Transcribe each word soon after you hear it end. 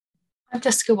I'm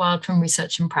Jessica Wild from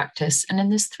Research and Practice, and in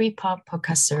this three-part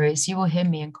podcast series, you will hear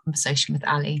me in conversation with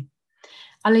Ali.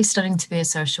 Ali's studying to be a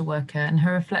social worker, and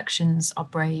her reflections are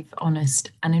brave,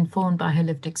 honest, and informed by her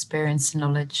lived experience and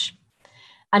knowledge.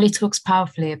 Ali talks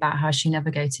powerfully about how she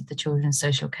navigated the children's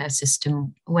social care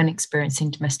system when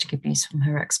experiencing domestic abuse from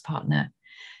her ex-partner,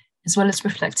 as well as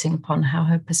reflecting upon how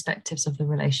her perspectives of the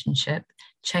relationship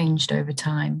changed over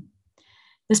time.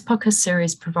 This podcast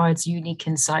series provides unique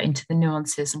insight into the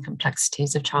nuances and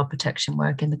complexities of child protection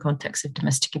work in the context of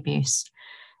domestic abuse,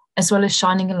 as well as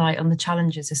shining a light on the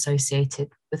challenges associated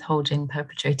with holding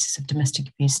perpetrators of domestic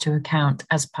abuse to account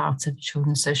as part of the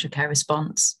children's social care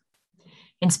response.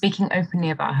 In speaking openly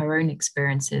about her own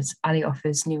experiences, Ali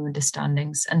offers new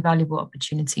understandings and valuable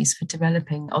opportunities for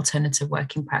developing alternative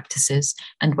working practices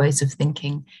and ways of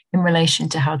thinking in relation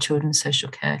to how children's social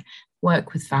care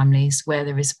work with families where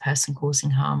there is a person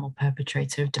causing harm or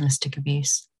perpetrator of domestic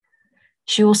abuse.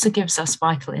 She also gives us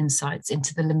vital insights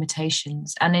into the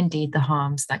limitations and indeed the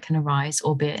harms that can arise,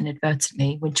 albeit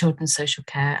inadvertently, when children's social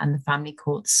care and the family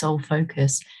court's sole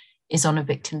focus is on a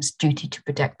victim's duty to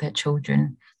protect their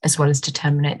children, as well as to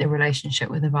terminate their relationship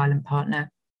with a violent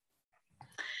partner.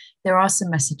 There are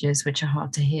some messages which are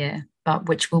hard to hear, but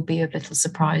which will be of little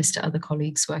surprise to other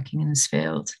colleagues working in this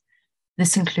field.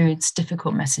 This includes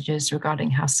difficult messages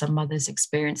regarding how some mothers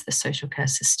experience the social care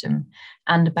system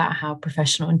and about how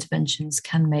professional interventions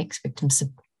can make victim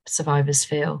survivors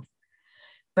feel,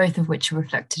 both of which are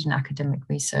reflected in academic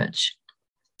research.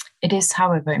 It is,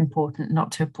 however, important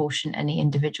not to apportion any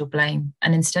individual blame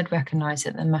and instead recognise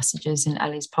that the messages in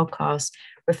Ali's podcast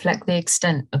reflect the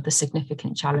extent of the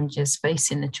significant challenges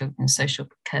facing the children's social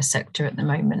care sector at the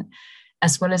moment,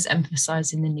 as well as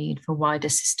emphasising the need for wider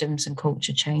systems and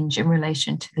culture change in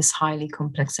relation to this highly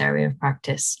complex area of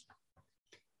practice.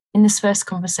 In this first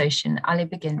conversation, Ali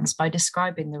begins by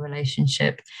describing the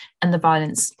relationship and the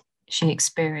violence she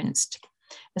experienced,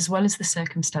 as well as the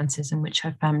circumstances in which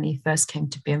her family first came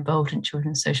to be involved in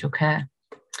children's social care.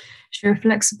 She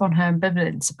reflects upon her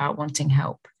ambivalence about wanting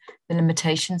help, the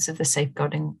limitations of the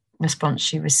safeguarding response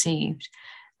she received,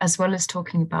 as well as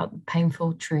talking about the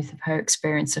painful truth of her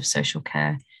experience of social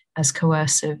care as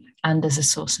coercive and as a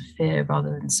source of fear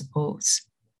rather than support.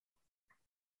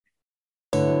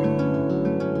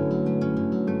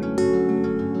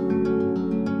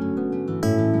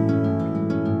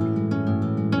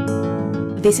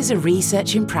 This is a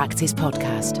Research and Practice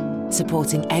podcast,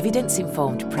 supporting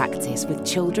evidence-informed practice with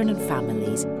children and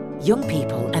families, young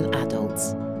people and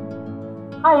adults.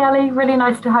 Hi Ali, really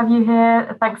nice to have you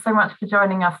here. Thanks so much for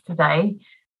joining us today.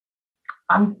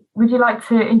 Would you like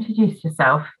to introduce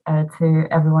yourself to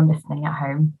everyone listening at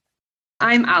home?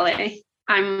 I'm Ali.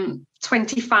 I'm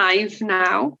 25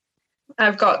 now.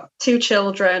 I've got two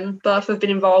children. Both have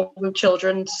been involved with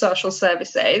children's social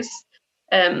services.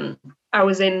 I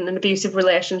was in an abusive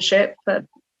relationship, but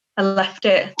I left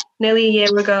it nearly a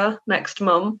year ago, next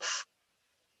month.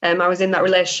 I was in that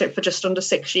relationship for just under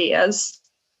 6 years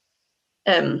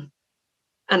and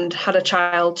had a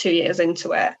child 2 years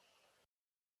into it.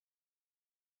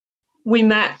 We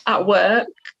met at work.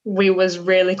 We was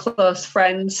really close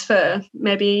friends for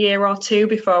maybe a year or two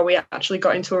before we actually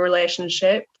got into a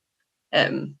relationship.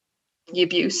 The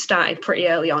abuse started pretty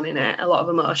early on in it, a lot of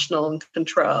emotional and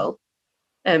control.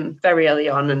 Very early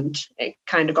on, and it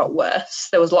kind of got worse.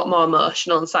 There was a lot more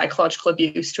emotional and psychological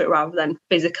abuse to it rather than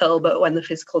physical, but when the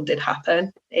physical did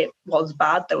happen, it was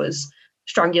bad. There was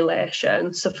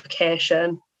strangulation,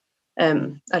 suffocation.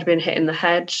 I'd been hit in the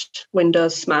head,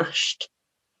 windows smashed.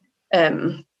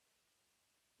 There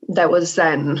was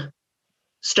then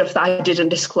stuff that I didn't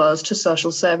disclose to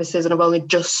social services, and I've only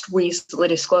just recently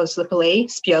disclosed to the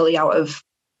police purely out of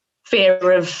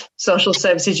fear of social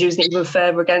services using it even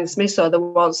further against me. So there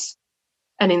was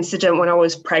an incident when I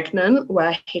was pregnant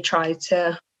where he tried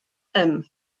to,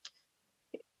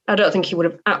 I don't think he would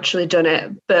have actually done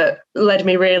it, but led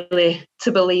me really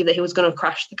to believe that he was going to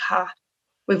crash the car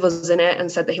with us in it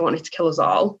and said that he wanted to kill us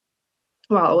all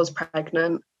while I was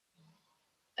pregnant.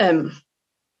 There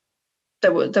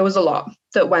was a lot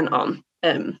that went on.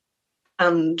 And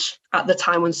at the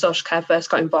time when social care first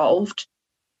got involved,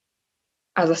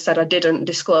 as I said, I didn't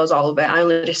disclose all of it. I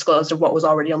only disclosed of what was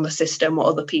already on the system, what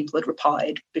other people had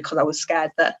reported, because I was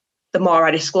scared that the more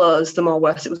I disclosed, the more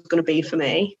worse it was going to be for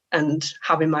me and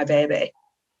having my baby.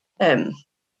 And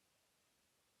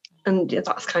yeah,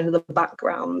 that's kind of the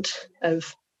background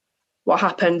of what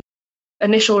happened.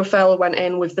 Initial referral went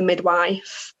in with the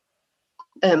midwife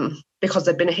because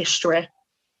there'd been a history.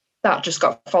 That just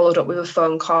got followed up with a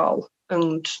phone call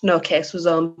and no case was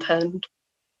opened.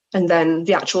 And then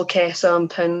the actual case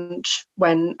opened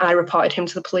when I reported him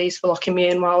to the police for locking me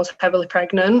in while I was heavily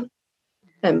pregnant.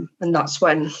 And that's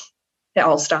when it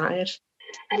all started.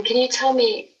 And can you tell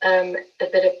me a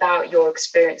bit about your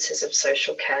experiences of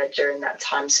social care during that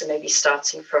time? So maybe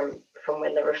starting from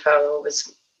when the referral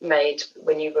was made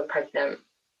when you were pregnant.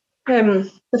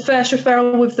 The first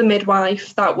referral with the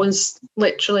midwife, that was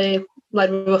literally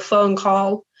led with a phone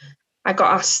call. I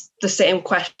got asked the same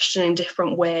question in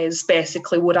different ways.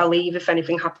 Basically, would I leave if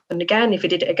anything happened again? If he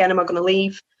did it again, am I going to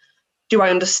leave? Do I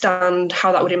understand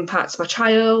how that would impact my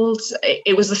child?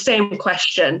 It was the same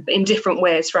question in different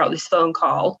ways throughout this phone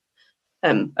call.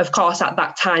 Of course, at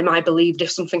that time, I believed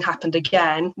if something happened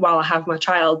again while I have my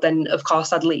child, then of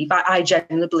course I'd leave. I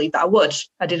genuinely believed that I would.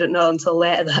 I didn't know until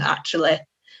later that actually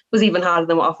was even harder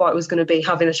than what I thought it was going to be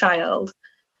having a child.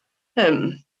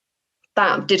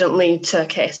 That didn't lead to a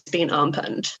case being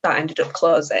opened. That ended up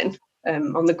closing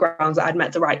on the grounds that I'd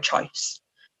made the right choice.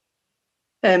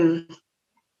 Then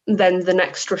the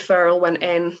next referral went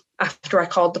in after I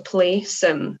called the police.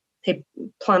 He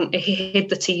hid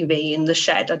the TV in the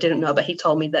shed. I didn't know, but he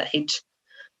told me that he'd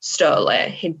stole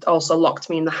it. He'd also locked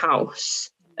me in the house.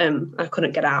 I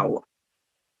couldn't get out.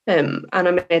 And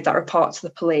I made that report to the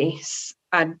police.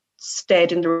 I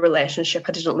stayed in the relationship.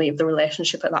 I didn't leave the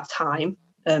relationship at that time.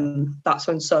 That's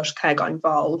when social care got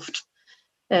involved.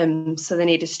 So they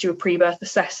needed to do a pre-birth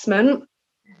assessment.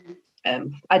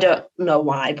 I don't know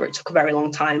why, but it took a very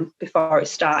long time before it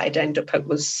started. It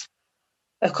was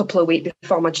a couple of weeks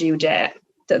before my due date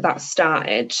that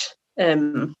started.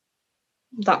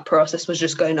 That process was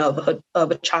just going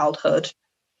over childhood.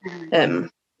 A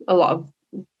lot of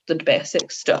the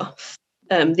basic stuff.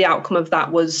 The outcome of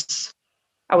that was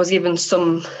I was given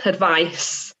some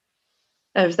advice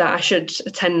of that I should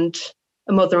attend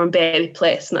a mother and baby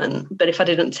placement, but if I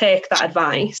didn't take that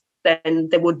advice, then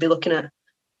they would be looking at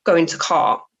going to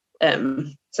court.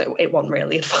 So it wasn't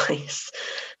really advice.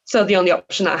 So the only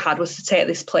option that I had was to take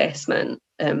this placement.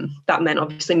 That meant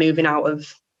obviously moving out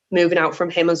from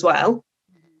him as well,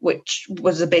 which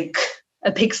was a big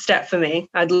step for me.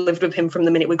 I'd lived with him from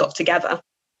the minute we got together.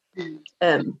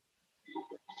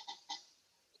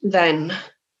 Then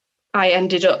I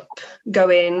ended up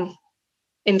going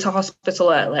into hospital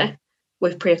early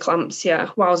with preeclampsia.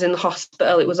 While I was in the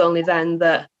hospital, it was only then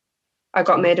that I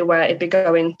got made aware it'd be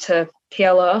going to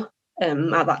PLO.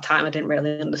 At that time, I didn't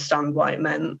really understand what it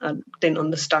meant. I didn't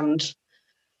understand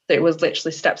that it was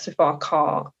literally steps before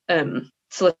court.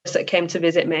 Solicitor came to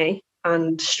visit me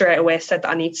and straight away said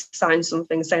that I need to sign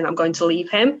something saying I'm going to leave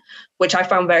him, which I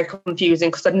found very confusing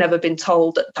because I'd never been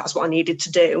told that that's what I needed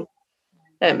to do.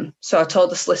 So I told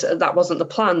the solicitor that wasn't the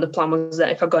plan. The plan was that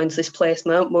if I go into this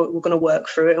placement, we're going to work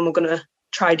through it and we're going to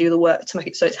try do the work to make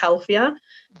it so it's healthier.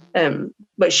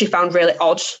 But she found really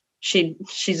odd.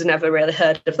 She's never really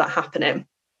heard of that happening.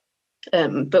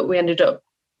 But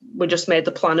we just made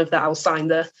the plan of that. I'll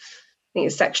sign I think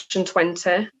it's section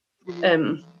 20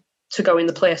 to go in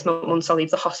the placement once I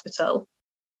leave the hospital.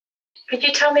 Could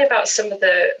you tell me about some of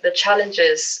the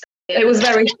challenges? It was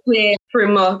very clear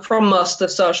from most of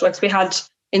the social workers. We had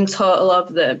in total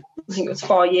of I think it was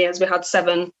 4 years, we had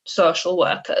 7 social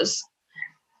workers.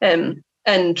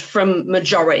 And from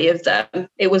majority of them,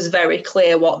 it was very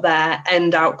clear what their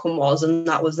end outcome was, and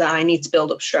that was that I need to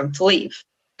build up strength to leave.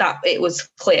 That it was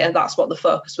clear that's what the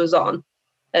focus was on.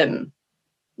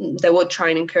 They would try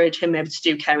and encourage him maybe to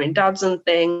do caring dads and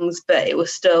things, but it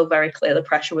was still very clear the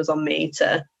pressure was on me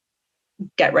to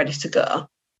get ready to go.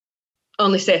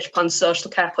 Only safety plan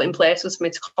social care put in place was for me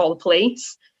to call the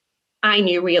police. I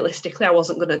knew realistically I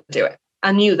wasn't going to do it.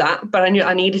 I knew that, but I knew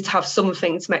I needed to have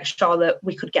something to make sure that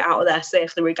we could get out of there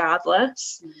safely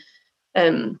regardless.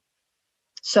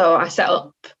 So I set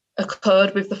up a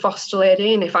code with the foster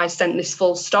lady, and if I sent this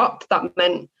full stop, that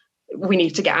meant we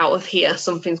need to get out of here,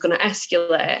 something's going to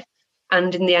escalate.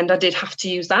 And in the end, I did have to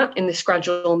use that in this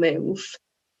gradual move,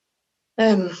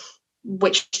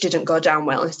 which didn't go down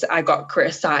well. I got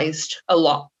criticised a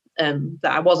lot that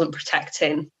I wasn't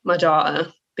protecting my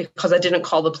daughter because I didn't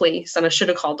call the police, and I should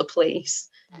have called the police.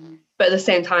 But at the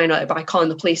same time, by calling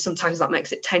the police, sometimes that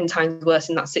makes it 10 times worse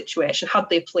in that situation. Had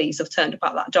the police have turned up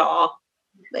at that door,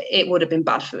 it would have been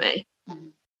bad for me.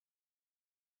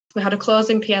 We had a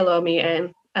closing PLO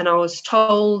meeting, and I was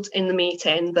told in the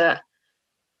meeting that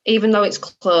even though it's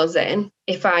closing,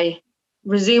 if I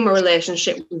resume a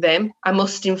relationship with him, I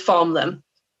must inform them.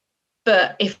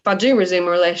 But if I do resume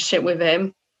a relationship with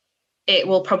him, it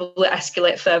will probably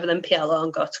escalate further than PLO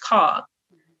and go to court.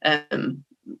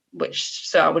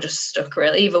 So I was just stuck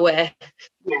really. Either way,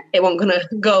 it wasn't going to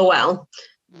go well.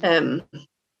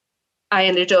 I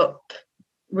ended up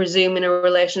resuming a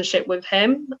relationship with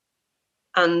him,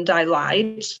 and I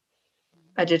lied.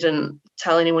 I didn't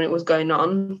tell anyone it was going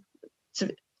on.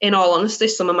 In all honesty,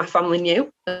 some of my family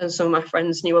knew and some of my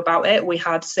friends knew about it. We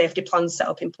had safety plans set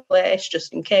up in place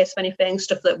just in case of anything,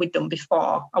 stuff that we'd done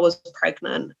before I was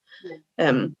pregnant.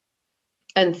 And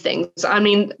things. I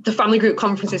mean, the family group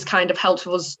conferences kind of helped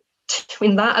us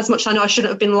doing that. As much as I know I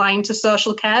shouldn't have been lying to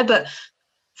social care, but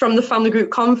from the family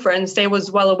group conference, they was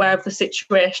well aware of the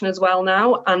situation as well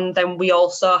now. And then we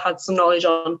also had some knowledge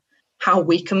on how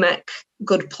we can make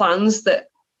good plans that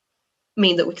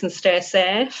mean that we can stay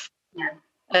safe.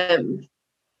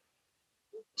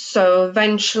 So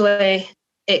eventually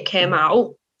it came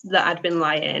out that I'd been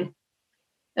lying.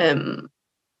 One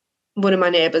of my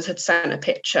neighbours had sent a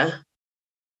picture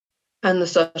and the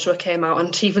social worker came out,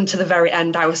 and even to the very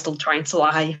end I was still trying to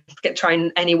lie,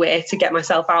 trying any way to get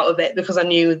myself out of it, because I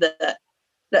knew that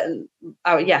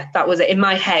was it. In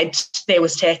my head, they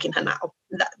was taking her now.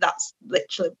 That's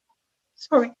literally,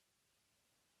 sorry.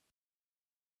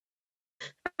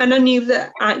 And I knew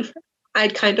that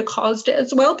I'd kind of caused it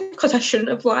as well, because I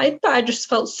shouldn't have lied, but I just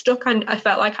felt stuck, and I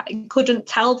felt like I couldn't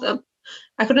tell them.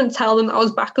 I couldn't tell them that I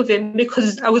was back with him,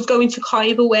 because I was going to cry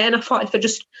either way, and I thought if I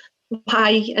just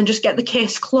lie and just get the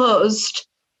case closed,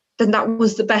 then that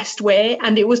was the best way.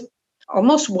 And it was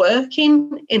almost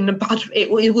working in a bad, it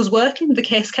was working. The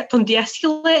case kept on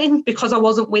de-escalating because I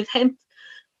wasn't with him.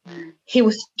 He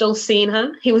was still seeing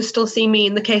her. He was still seeing me,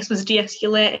 and the case was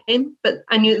de-escalating. But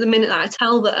I knew the minute that I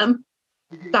tell them,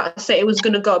 that's it, it was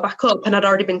going to go back up, and I'd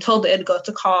already been told that it'd go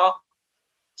to court.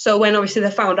 So when obviously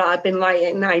they found out I'd been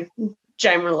lying, I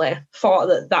generally thought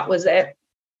that was it.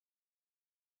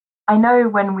 I know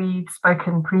when we've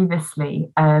spoken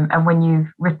previously, and when you've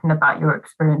written about your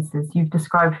experiences, you've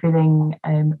described feeling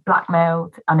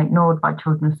blackmailed and ignored by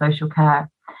children of social care,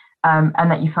 and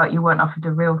that you felt you weren't offered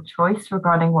a real choice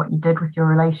regarding what you did with your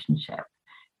relationship.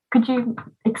 Could you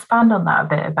expand on that a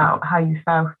bit, about how you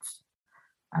felt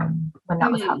when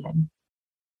that was happening?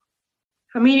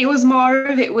 I mean, it was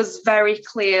very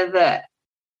clear that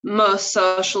most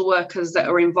social workers that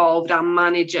are involved and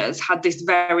managers had this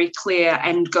very clear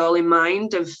end goal in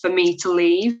mind for me to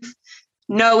leave,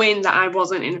 knowing that I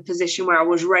wasn't in a position where I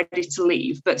was ready to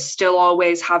leave, but still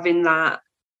always having that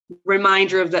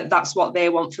reminder of that's what they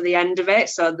want for the end of it.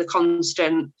 So the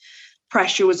constant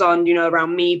pressure was on,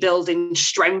 around me building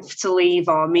strength to leave,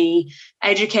 or me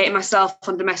educating myself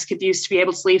on domestic abuse to be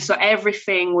able to leave. So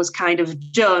everything was kind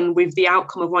of done with the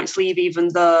outcome of wanting to leave, even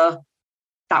though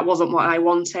that wasn't what I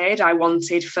wanted. I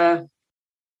wanted for,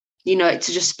 it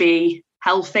to just be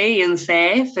healthy and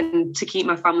safe and to keep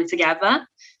my family together.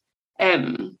 I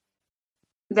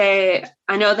know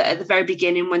that at the very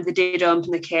beginning, when they did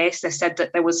open the case, they said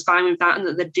that they was fine with that and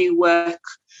that they do work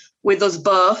with us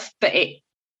both, but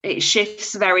it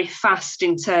shifts very fast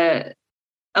into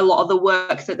a lot of the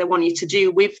work that they want you to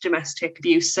do with domestic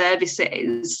abuse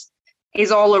services is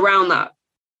all around that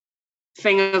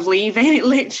thing of leaving. It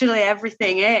literally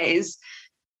everything is.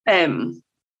 Then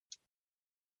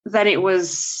there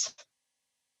was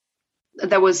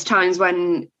times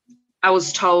when I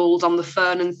was told on the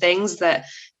phone and things that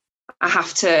I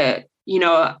have to,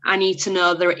 I need to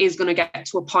know that it is going to get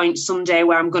to a point someday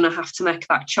where I'm going to have to make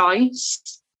that choice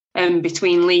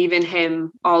between leaving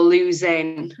him or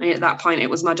losing. And at that point, it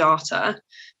was my daughter.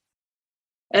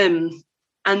 And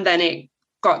then it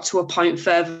got to a point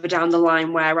further down the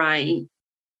line where I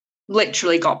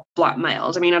literally got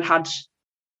blackmailed. I mean, I'd had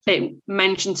it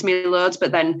mentioned to me loads,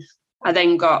 but then I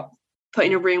got put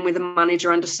in a room with a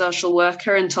manager and a social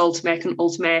worker and told to make an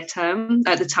ultimatum.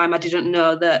 At the time, I didn't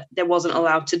know that they wasn't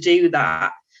allowed to do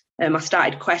that. I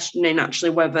started questioning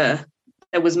actually whether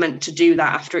they was meant to do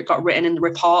that after it got written in the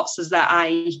reports, as that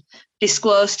I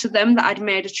disclosed to them that I'd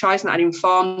made a choice and I'd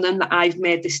informed them that I've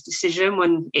made this decision,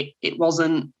 when it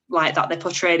wasn't like that. They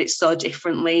portrayed it so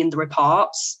differently in the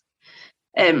reports.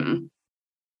 And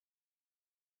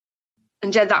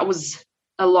yeah, that was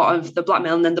a lot of the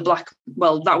blackmail. And then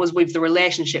that was with the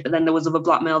relationship, but then there was other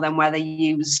blackmail then where they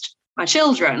used my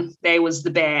children. They was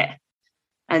the bait,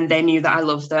 and they knew that I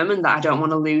love them and that I don't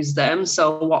want to lose them.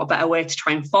 So what a better way to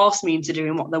try and force me into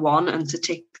doing what they want and to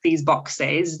tick these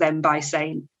boxes than by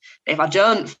saying, if I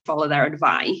don't follow their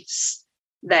advice,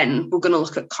 then we're going to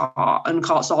look at court. And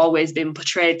court's always been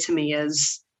portrayed to me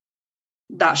as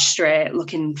that straight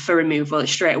looking for removal.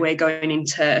 It's straight away going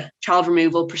into child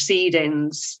removal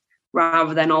proceedings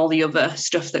rather than all the other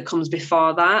stuff that comes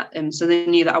before that. And so they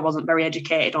knew that I wasn't very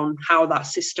educated on how that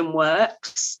system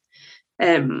works.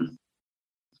 That's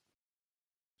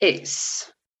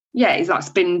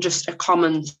been just a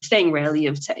common thing really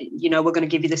of, we're going to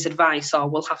give you this advice or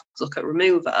we'll have to look at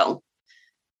removal.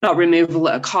 not removal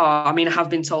at a car. I mean, I have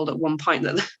been told at one point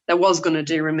that there was going to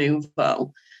do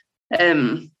removal,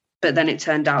 but then it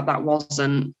turned out that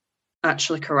wasn't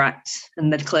actually correct,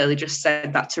 and they'd clearly just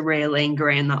said that to really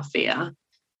ingrain that fear,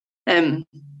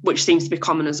 which seems to be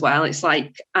common as well. It's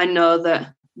like, I know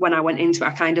that when I went into it,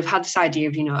 I kind of had this idea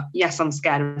of, yes, I'm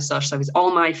scared of social service.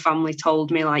 All my family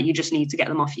told me, like, you just need to get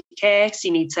them off your case,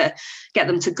 you need to get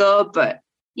them to go. But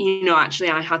actually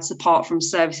I had support from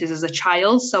services as a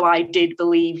child, so I did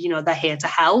believe they're here to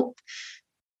help.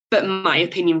 But my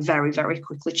opinion very, very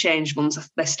quickly changed once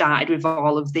they started with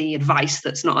all of the advice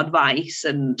that's not advice,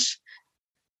 and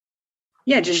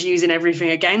just using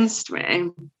everything against me.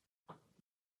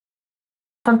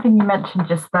 Something you mentioned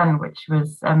just then, which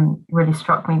was really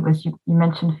struck me, was you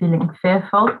mentioned feeling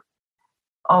fearful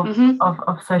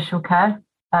of social care.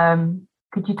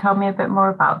 Could you tell me a bit more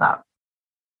about that?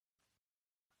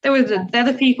 They're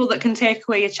the people that can take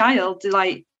away your child.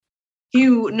 Like,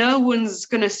 no one's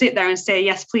going to sit there and say,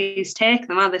 yes, please take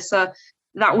them, are they? So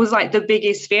that was like the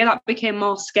biggest fear. That became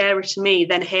more scary to me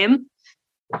than him.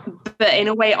 But in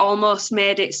a way, it almost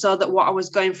made it so that what I was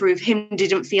going through with him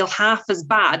didn't feel half as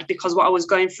bad, because what I was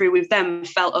going through with them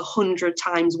felt 100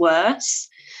 times worse.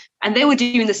 And they were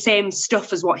doing the same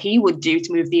stuff as what he would do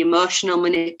to move the emotional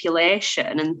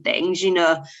manipulation and things,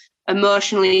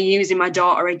 emotionally using my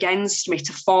daughter against me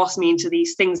to force me into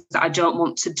these things that I don't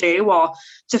want to do, or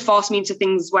to force me into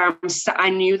things where I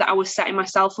knew that I was setting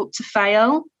myself up to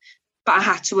fail. But I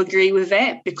had to agree with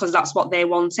it because that's what they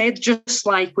wanted. Just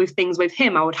like with things with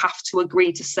him, I would have to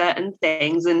agree to certain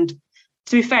things. And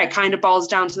to be fair, it kind of boils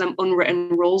down to them unwritten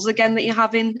rules again that you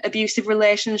have in abusive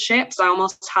relationships. I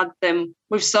almost had them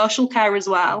with social care as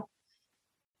well.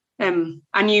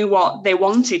 I knew what they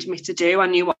wanted me to do. I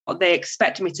knew what they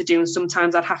expected me to do. And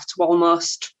sometimes I'd have to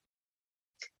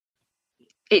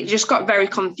it just got very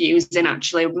confusing,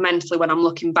 actually, mentally, when I'm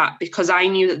looking back, because I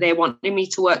knew that they wanted me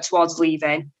to work towards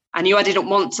leaving. I knew I didn't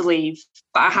want to leave,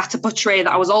 but I had to portray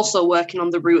that I was also working on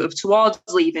the route towards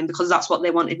leaving, because that's what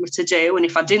they wanted me to do. And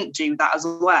if I didn't do that as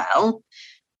well,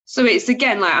 so it's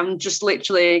again, like, I'm just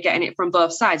literally getting it from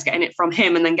both sides, getting it from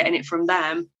him and then getting it from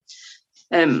them.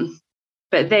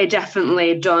 But they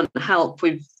definitely don't help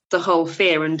with the whole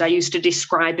fear. And I used to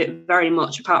describe it very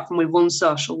much, apart from with one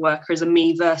social worker, as a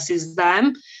me versus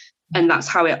them. And that's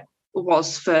how it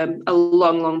was for a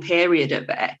long, long period of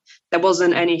it. There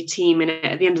wasn't any team in it.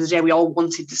 At the end of the day, we all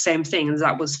wanted the same thing, and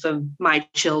that was for my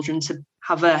children to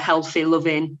have a healthy,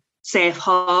 loving, safe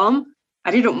home.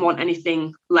 I didn't want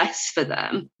anything less for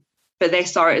them, but they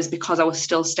saw it as, because I was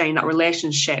still staying in that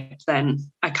relationship, then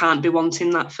I can't be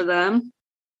wanting that for them.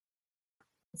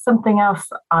 Something else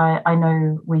I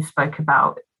know we spoke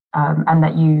about, and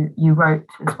that you wrote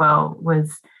as well,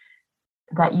 was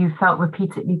that you felt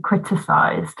repeatedly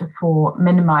criticised for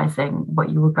minimising what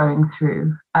you were going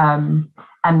through, and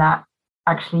that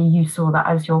actually you saw that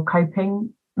as your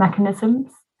coping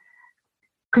mechanisms.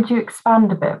 Could you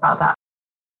expand a bit about that?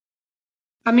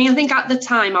 I mean, I think at the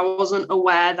time I wasn't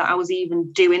aware that I was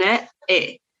even doing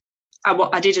it.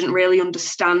 I didn't really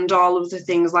understand all of the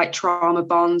things like trauma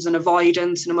bonds and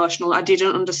avoidance and emotional. I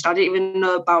didn't understand. I didn't even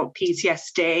know about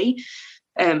PTSD.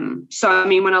 So, I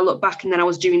mean, when I look back and then I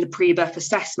was doing the pre-birth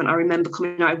assessment, I remember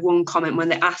coming out with one comment when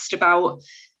they asked about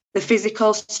the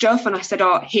physical stuff, and I said,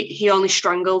 he only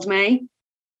strangled me.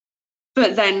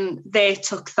 But then they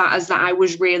took that as that I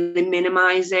was really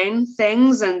minimising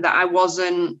things and that I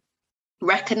wasn't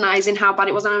recognising how bad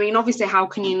it was. And I mean, obviously, how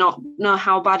can you not know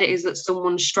how bad it is that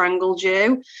someone strangled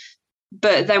you?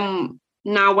 But then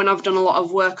now when I've done a lot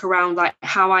of work around like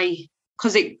how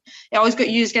because it always got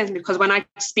used against me, because when I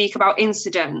speak about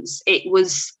incidents, I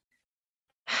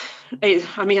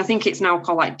think it's now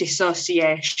called like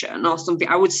dissociation or something.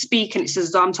 I would speak and it's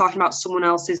as though I'm talking about someone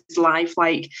else's life,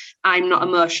 like I'm not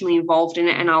emotionally involved in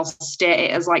it, and I'll state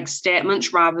it as like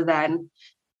statements rather than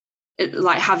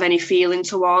like have any feeling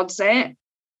towards it.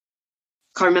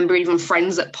 I remember even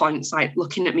friends at points like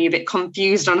looking at me a bit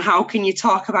confused on how can you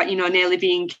talk about, nearly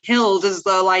being killed as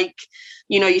though like,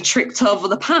 you tripped over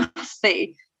the path.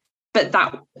 But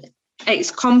that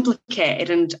it's complicated,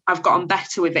 and I've gotten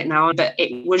better with it now. But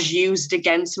it was used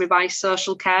against me by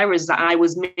social care as that I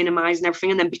was minimising everything.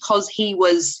 And then because he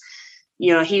was,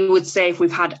 he would say if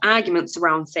we've had arguments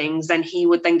around things, then he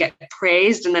would then get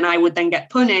praised, and then I would then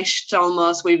get punished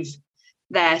almost with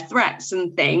their threats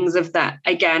and things of that.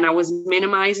 Again, I was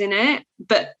minimising it,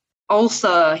 but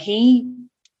also he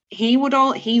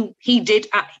wasn't,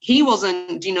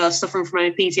 suffering from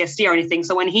any PTSD or anything.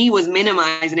 So when he was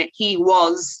minimising it, he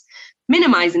was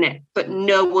minimising it, but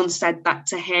no one said that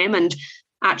to him. And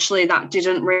actually that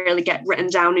didn't really get written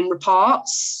down in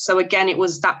reports. So again, it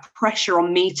was that pressure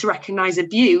on me to recognise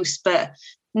abuse, but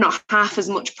not half as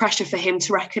much pressure for him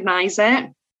to recognise it.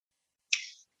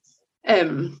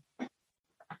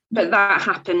 But that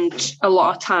happened a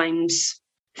lot of times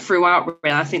throughout.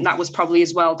 Really. I think that was probably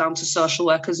as well down to social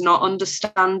workers not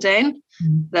understanding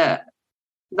that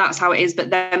that's how it is. But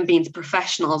then being the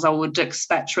professionals, I would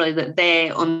expect really that they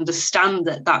understand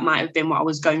that that might have been what I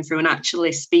was going through and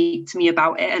actually speak to me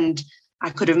about it. And I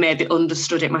could have maybe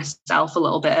understood it myself a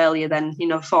little bit earlier than,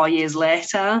 4 years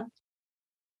later.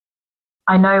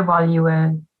 I know while you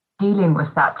were dealing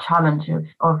with that challenge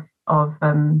of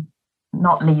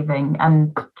not leaving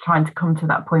and trying to come to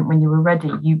that point when you were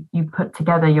ready, you put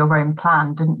together your own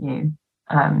plan, didn't you?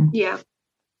 Yeah.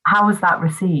 How was that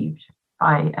received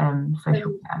by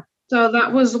social care? So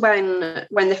that was when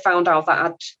they found out that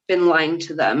I'd been lying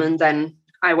to them, and then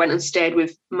I went and stayed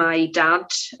with my dad,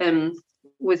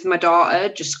 with my daughter,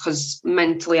 just because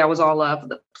mentally I was all over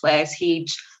the place. He'd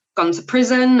gone to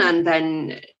prison, and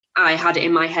then I had it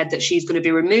in my head that she's going to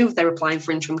be removed. They're applying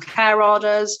for interim care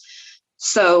orders.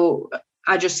 So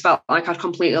I just felt like I'd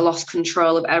completely lost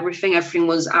control of everything. Everything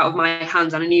was out of my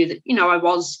hands. And I knew that, I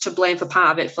was to blame for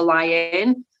part of it for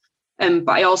lying. But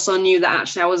I also knew that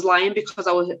actually I was lying because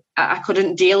I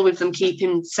couldn't deal with them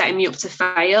setting me up to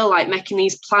fail, like making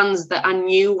these plans that I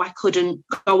knew I couldn't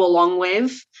go along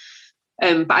with.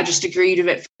 But I just agreed with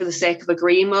it for the sake of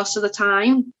agreeing most of the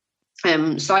time.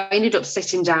 So I ended up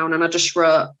sitting down and I just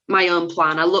wrote my own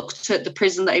plan. I looked at the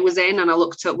prison that he was in and I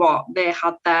looked at what they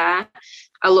had there.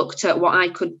 I looked at what I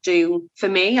could do for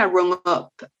me. I rung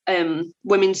up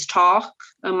Women's Talk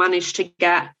and managed to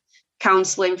get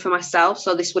counselling for myself.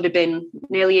 So this would have been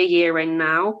nearly a year in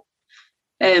now.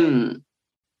 And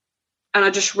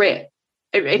I just wrote,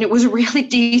 and it was a really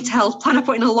detailed plan. I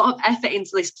put in a lot of effort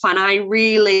into this plan. I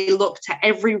really looked at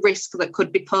every risk that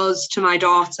could be posed to my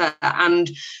daughter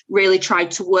and really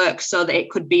tried to work so that it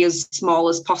could be as small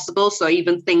as possible. So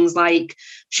even things like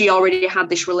she already had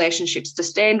this relationship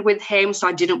sustained with him, so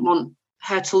I didn't want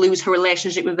her to lose her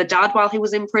relationship with the dad while he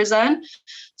was in prison.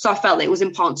 So I felt that it was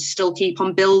important to still keep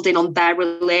on building on their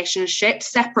relationship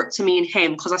separate to me and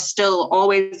him, because I still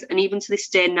always, and even to this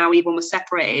day now, even when we're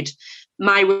separated,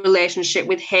 my relationship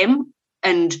with him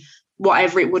and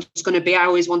whatever it was going to be, I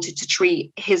always wanted to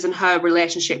treat his and her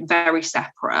relationship very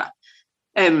separate.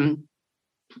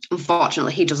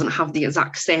 Unfortunately, he doesn't have the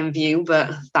exact same view,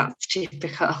 but that's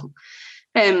typical.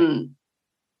 And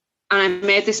I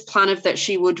made this plan of that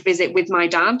she would visit with my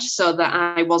dad so that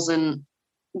I wasn't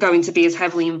going to be as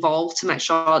heavily involved, to make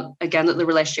sure, again, that the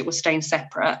relationship was staying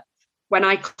separate. When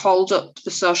I called up the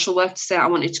social worker to say I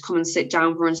wanted to come and sit down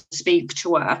with her and speak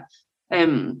to her,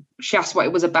 she asked what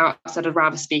it was about. I said I'd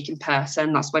rather speak in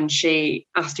person. That's when she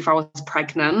asked if I was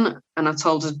pregnant, and I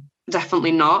told her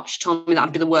definitely not. She told me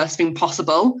that'd be the worst thing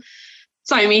possible.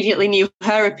 So I immediately knew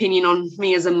her opinion on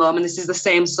me as a mum, and this is the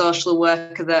same social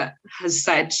worker that has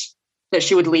said that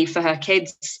she would leave for her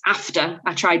kids after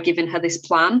I tried giving her this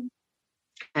plan.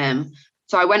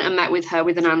 So I went and met with her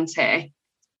with an auntie,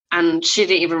 and she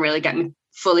didn't even really get me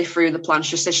fully through the plan.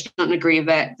 She said she didn't agree with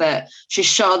it, that she's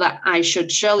sure that I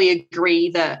should surely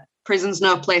agree that prison's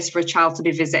no place for a child to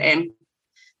be visiting,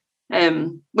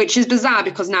 which is bizarre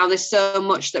because now there's so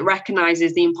much that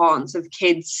recognises the importance of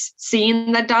kids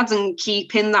seeing their dads and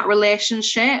keeping that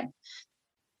relationship.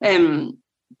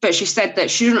 But she said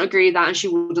that she didn't agree with that and she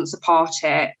wouldn't support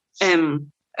it.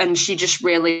 And she just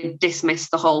really dismissed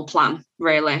the whole plan,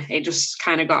 really. It just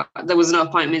kind of there was no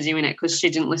point in me doing it because she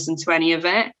didn't listen to any of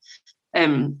it.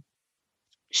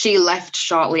 She left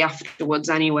shortly afterwards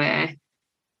anyway.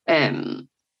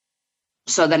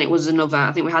 So then it was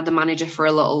I think we had the manager for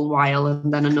a little while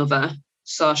and then another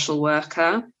social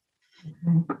worker.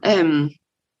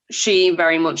 She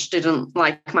very much didn't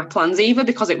like my plans either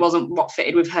because it wasn't what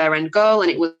fitted with her end goal. And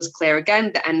it was clear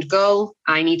again, the end goal,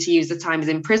 I need to use the time as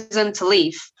in prison to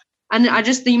leave. And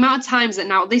the amount of times that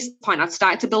now at this point I'd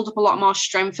started to build up a lot more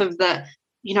strength of that,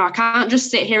 I can't just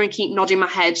sit here and keep nodding my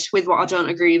head with what I don't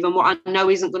agree with and what I know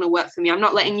isn't going to work for me. I'm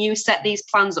not letting you set these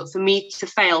plans up for me to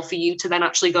fail, for you to then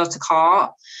actually go to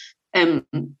court. And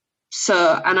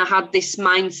I had this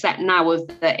mindset now of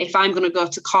that if I'm going to go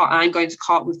to court, I'm going to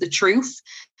court with the truth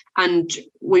and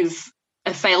with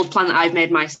a failed plan that I've made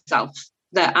myself,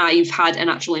 that I've had an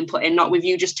actual input in, not with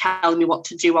you just telling me what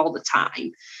to do all the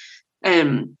time.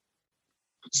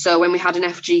 So when we had an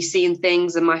FGC and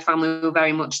things, and my family were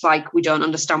very much like, we don't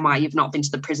understand why you've not been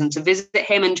to the prison to visit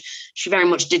him. And she very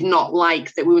much did not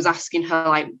like that we was asking her,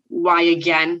 like, why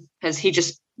again? Has he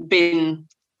just been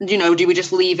you know, do we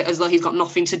just leave it as though he's got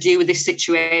nothing to do with this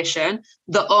situation?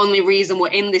 The only reason we're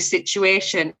in this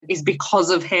situation is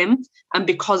because of him and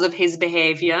because of his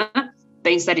behaviour.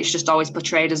 But instead it's just always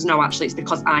portrayed as, no, actually it's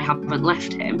because I haven't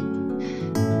left him.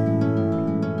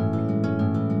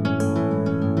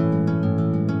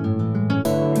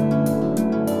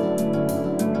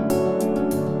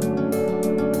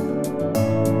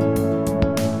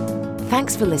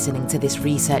 Thanks for listening to this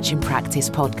Research in Practice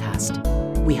podcast.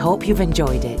 We hope you've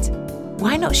enjoyed it.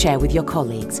 Why not share with your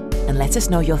colleagues and let us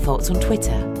know your thoughts on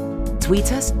Twitter?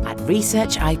 Tweet us at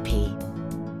ResearchIP.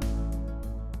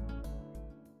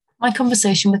 My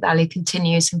conversation with Ali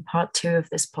continues in part 2 of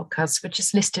this podcast, which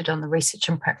is listed on the Research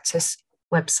and Practice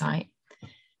website.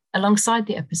 Alongside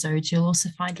the episodes, you'll also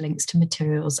find links to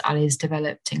materials Ali has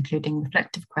developed, including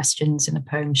reflective questions in a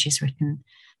poem she's written.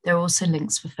 There are also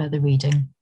links for further reading.